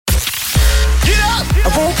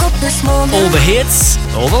this morning. All the hits,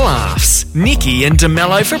 all the laughs. Nikki and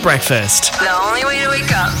Mello for breakfast. The only way to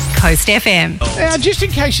wake up. Coast FM. Now, just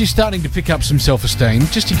in case you're starting to pick up some self-esteem,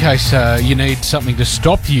 just in case you need something to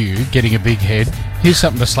stop you getting a big head, here's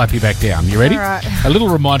something to slap you back down. You ready? All right. A little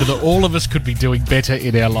reminder that all of us could be doing better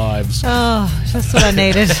in our lives. Oh, that's what I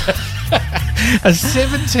needed. A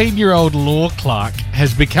 17-year-old law clerk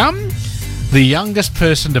has become the youngest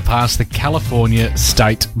person to pass the California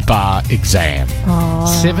State Bar exam. Oh.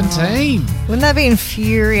 17. Wouldn't that be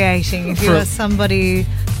infuriating if you were somebody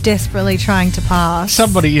desperately trying to pass?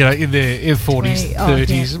 Somebody, in their 40s,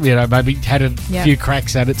 30s, maybe had a few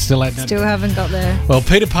cracks at it, still hadn't. Still haven't got there. Well,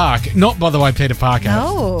 Peter Park, not by the way Peter Parker.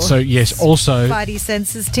 No. So, yes, also... Spidey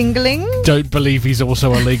senses tingling. Don't believe he's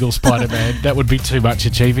also a legal Spider-Man. That would be too much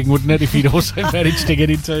achieving, wouldn't it, if he'd also managed to get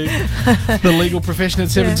into the legal profession at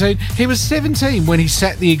 17. Yeah. He was 17 when he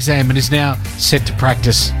sat the exam and is now set to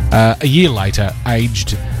practice a year later,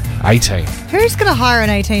 aged 18. Who's going to hire an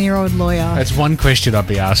 18-year-old lawyer? That's one question I'd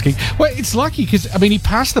be asking. Well, it's lucky because, he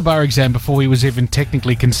passed the bar exam before he was even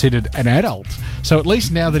technically considered an adult. So at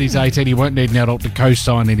least now that he's 18, he won't need an adult to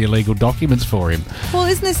co-sign any legal documents for him. Well,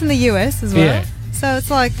 isn't this in the US as well? Yeah. So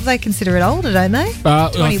it's like they consider it older, don't they?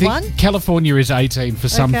 21? I think California is 18 for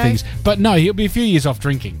some things. But no, he'll be a few years off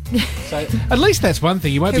drinking. So at least that's one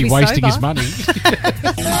thing. He won't be wasting his money.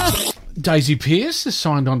 Daisy Pearce has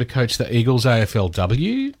signed on to coach the Eagles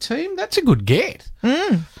AFLW team. That's a good get.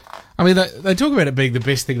 Mm. They talk about it being the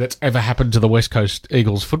best thing that's ever happened to the West Coast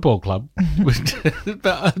Eagles Football Club.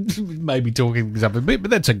 Maybe talking things up a bit,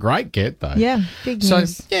 but that's a great get, though. Yeah, big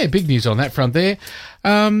news. So, yeah, big news on that front there.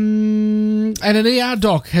 And an ER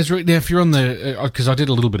doc has written, now if you're on the, because I did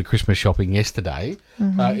a little bit of Christmas shopping yesterday,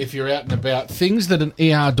 if you're out and about, things that an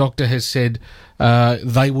ER doctor has said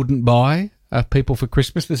they wouldn't buy people for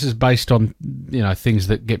Christmas. This is based on, things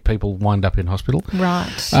that get people wind up in hospital.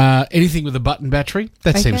 Right. Anything with a button battery,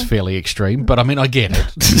 that seems fairly extreme, but I get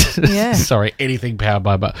it. Yeah. Sorry, anything powered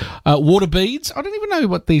by water beads. I don't even know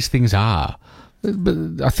what these things are.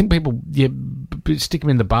 But I think people, stick them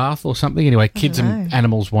in the bath or something. Anyway, kids and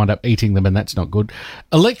animals wind up eating them, and that's not good.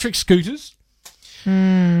 Electric scooters,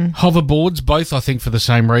 hoverboards, both I think for the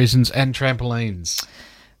same reasons, and trampolines.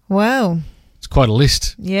 Wow. It's quite a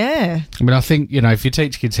list. Yeah. I think, if you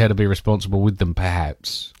teach kids how to be responsible with them,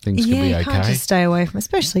 perhaps things can be okay. Can't just stay away from,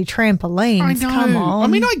 especially trampolines. I know. Come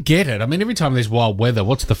on. I get it. Every time there's wild weather,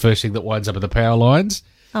 what's the first thing that winds up at the power lines?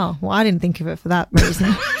 Oh, well, I didn't think of it for that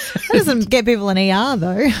reason. That doesn't get people an ER,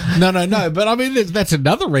 though. No. But, that's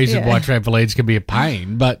another reason why trampolines can be a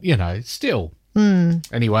pain. But, still.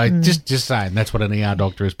 Anyway, just saying, that's what an ER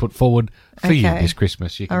doctor has put forward for you this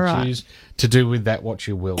Christmas. You can choose to do with that what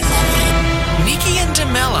you will. Nikki and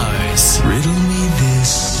DeMello's Riddle me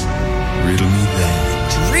this, riddle me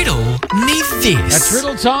that. Riddle Me This. That's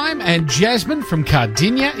riddle time, and Jasmine from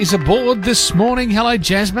Cardinia is aboard this morning. Hello,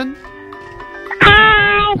 Jasmine.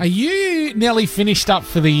 Hi. Are you nearly finished up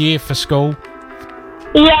for the year for school?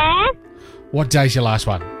 Yeah. What day's your last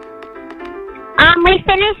one? We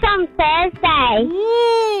finish on Thursday.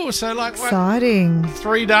 Ooh, so what? Exciting.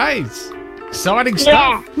 3 days. Exciting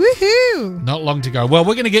stuff. Yeah. Woohoo. Not long to go. Well,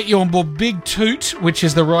 we're going to get you on board Big Toot, which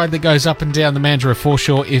is the ride that goes up and down the Mandurah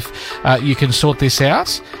foreshore if you can sort this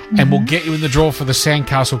out. And we'll get you in the draw for the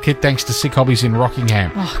Sandcastle kit thanks to Sick Hobbies in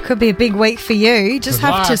Rockingham. Oh, could be a big week for you. Just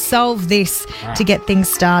have to solve this to get things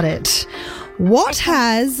started. What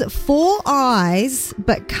has 4 eyes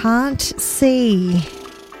but can't see?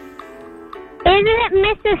 Isn't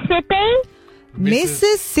it Mississippi?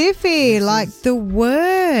 Mississippi, like the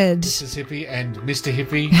word. Mississippi and Mr.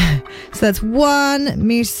 Hippie. So that's 1,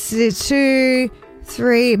 2,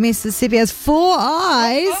 3. Mississippi has 4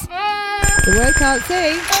 eyes. The word can't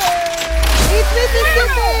see. It's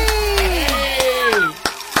Mississippi.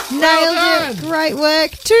 Nailed it. Great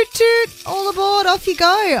work. Toot toot. All aboard. Off you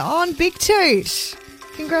go on Big Toot.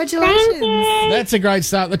 Congratulations. Thank you. That's a great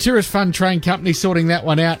start. The Tourist Fun Train Company sorting that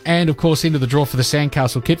one out, and of course into the draw for the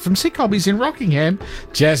Sandcastle kit from Sick Hobbies in Rockingham.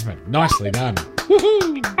 Jasmine, nicely done.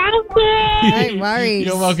 Woohoo! Thank you. No worries.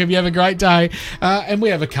 You're welcome. You have a great day. And we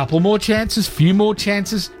have a couple more chances, 3 to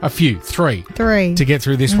get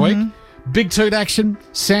through this week. Big Toot action,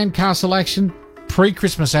 Sandcastle action,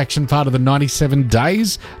 pre-Christmas action, part of the 97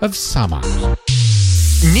 days of summer.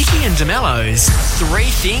 Nikki and DeMello's 3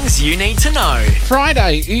 things you need to know.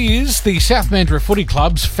 Friday is the South Mandurah Footy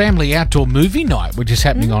Club's family outdoor movie night, which is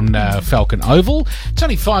happening on Falcon Oval. It's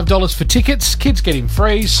only $5 for tickets. Kids get in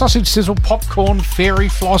free. Sausage sizzle, popcorn, fairy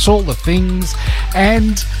floss, all the things.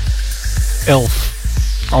 And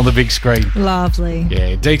Elf. on the big screen. Lovely.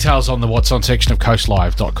 Yeah, details on the What's On section of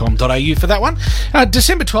coastlive.com.au for that one.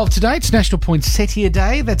 December 12th today, it's National Poinsettia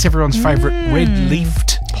Day. That's everyone's favourite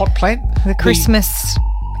red-leafed pot plant. The Christmas...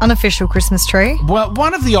 unofficial Christmas tree. Well,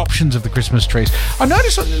 one of the options of the Christmas trees. I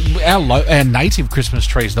notice our native Christmas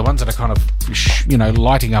trees, the ones that are kind of,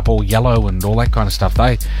 lighting up all yellow and all that kind of stuff,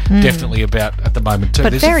 they definitely about at the moment too. But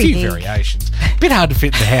There's very a few big. Variations. Bit hard to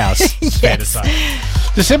fit in the house, fair to say.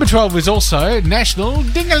 December 12th is also National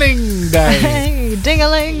Ding-a-Ling Day. Hey,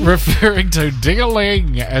 ding-a-ling. Referring to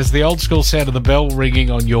ding-a-ling as the old school sound of the bell ringing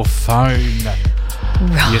on your phone.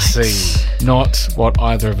 Right. You see, not what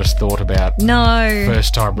either of us thought about. No.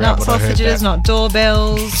 First time round Not when I heard sausages, that. not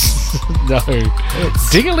doorbells. No.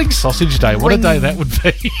 Ding-a-ling Sausage Day. What a day that would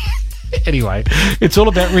be. Anyway, it's all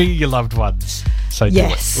about ringing your loved ones. So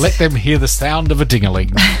Yes. do it. Let them hear the sound of a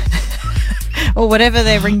ding-a-ling. Or whatever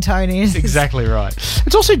their ringtone is. Exactly right.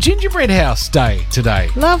 It's also Gingerbread House Day today.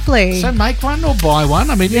 Lovely. So make one or buy one.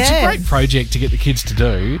 I mean, it's a Yeah. great project to get the kids to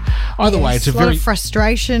do. Either way, it's a lot very... of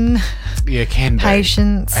frustration. Yeah, can be.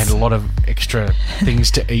 Patience. And a lot of extra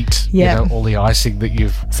things to eat. Yeah. You know, all the icing that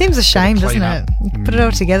you've... Seems a shame, clean doesn't up. it? You put it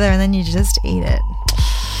all together and then you just eat it.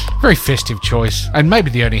 Very festive choice. And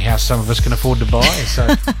maybe the only house some of us can afford to buy. So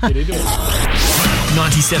get into it.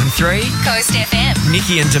 97.3 Coast FM.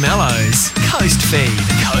 Nikki and DeMello's Coast Feed.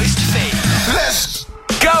 Coast Feed. Let's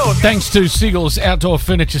Go! Thanks to Siegel's Outdoor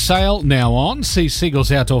Furniture Sale, now on. See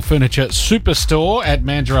Siegel's Outdoor Furniture Superstore at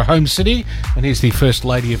Mandurah Home City. And here's the First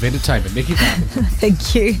Lady of Entertainment, Nikki.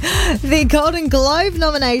 Thank you. The Golden Globe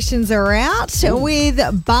nominations are out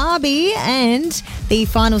with Barbie and the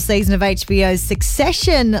final season of HBO's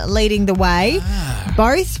Succession leading the way,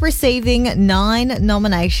 both receiving 9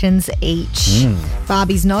 nominations each.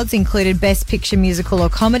 Barbie's nods included Best Picture Musical or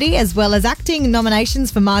Comedy, as well as acting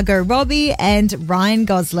nominations for Margot Robbie and Ryan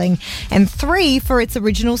Gosling, and 3 for its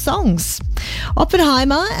original songs.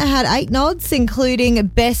 Oppenheimer had 8 nods, including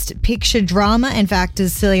Best Picture Drama, and for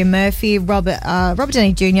actors Cillian Murphy, Robert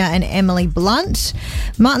Downey Jr. and Emily Blunt.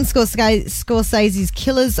 Martin Scorsese's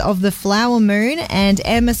Killers of the Flower Moon and the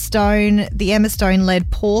Emma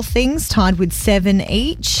Stone-led Poor Things tied with 7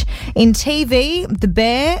 each. In TV, The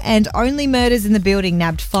Bear and Only Murders in the Building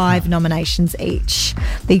nabbed 5 nominations each.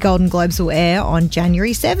 The Golden Globes will air on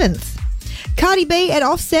January 7th. Cardi B and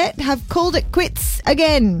Offset have called it quits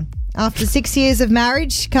again. After 6 years of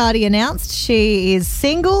marriage, Cardi announced she is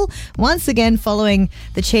single once again following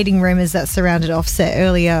the cheating rumours that surrounded Offset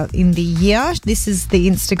earlier in the year. This is the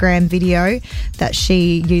Instagram video that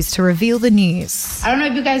she used to reveal the news. I don't know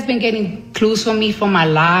if you guys been getting clues from me from my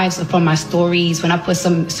lives or from my stories when I put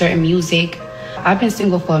some certain music. I've been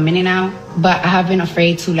single for a minute now, but I have been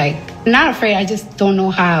afraid to not afraid, I just don't know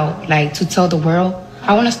how to tell the world.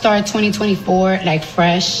 I want to start 2024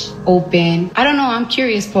 fresh, open. I don't know, I'm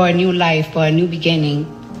curious for a new life, for a new beginning.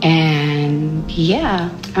 And yeah,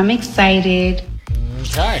 I'm excited.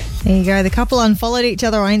 Okay. There you go. The couple unfollowed each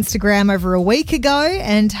other on Instagram over a week ago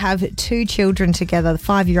and have 2 children together, the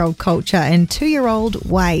 5-year-old Culture and 2-year-old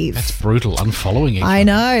Wave. That's brutal, unfollowing each I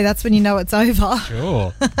know, that's when you know it's over.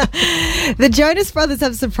 Sure. The Jonas Brothers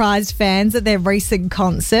have surprised fans at their recent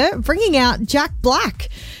concert, bringing out Jack Black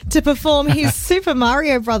to perform his Super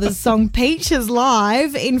Mario Brothers song Peaches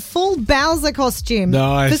live in full Bowser costume.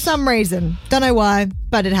 Nice. For some reason. Don't know why,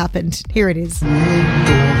 but it happened. Here it is.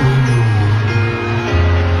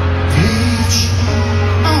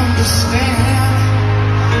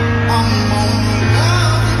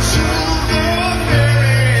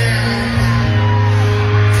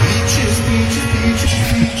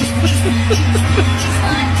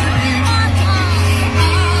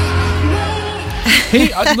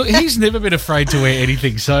 He's never been afraid to wear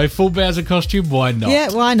anything, so full Bowser costume, why not? Yeah,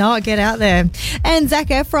 why not? Get out there. And Zac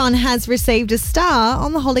Efron has received a star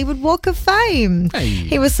on the Hollywood Walk of Fame. Hey.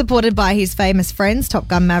 He was supported by his famous friends, Top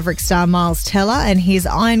Gun Maverick star Miles Teller and his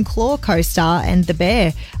Iron Claw co-star and The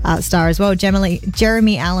Bear star as well,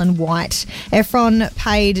 Jeremy Allen White. Efron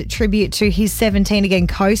paid tribute to his 17 Again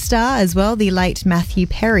co-star as well, the late Matthew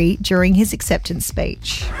Perry, during his acceptance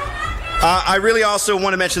speech. I really also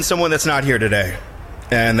want to mention someone that's not here today,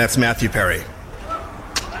 and that's Matthew Perry,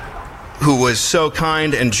 who was so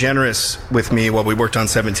kind and generous with me while we worked on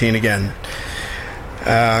 17 Again.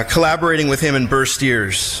 Collaborating with him in Burst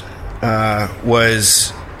Years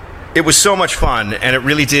was so much fun, and it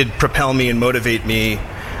really did propel me and motivate me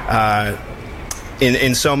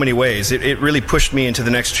in so many ways. It really pushed me into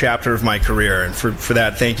the next chapter of my career, and for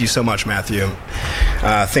that, thank you so much, Matthew.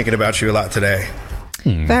 Thinking about you a lot today.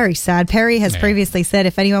 Very sad. Perry has previously said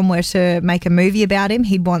if anyone were to make a movie about him,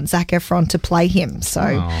 he'd want Zac Efron to play him.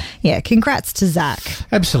 So, yeah, congrats to Zac.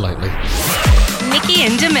 Absolutely. Nikki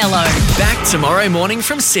and DeMello. Back tomorrow morning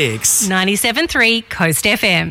from 6. 97.3 Coast FM.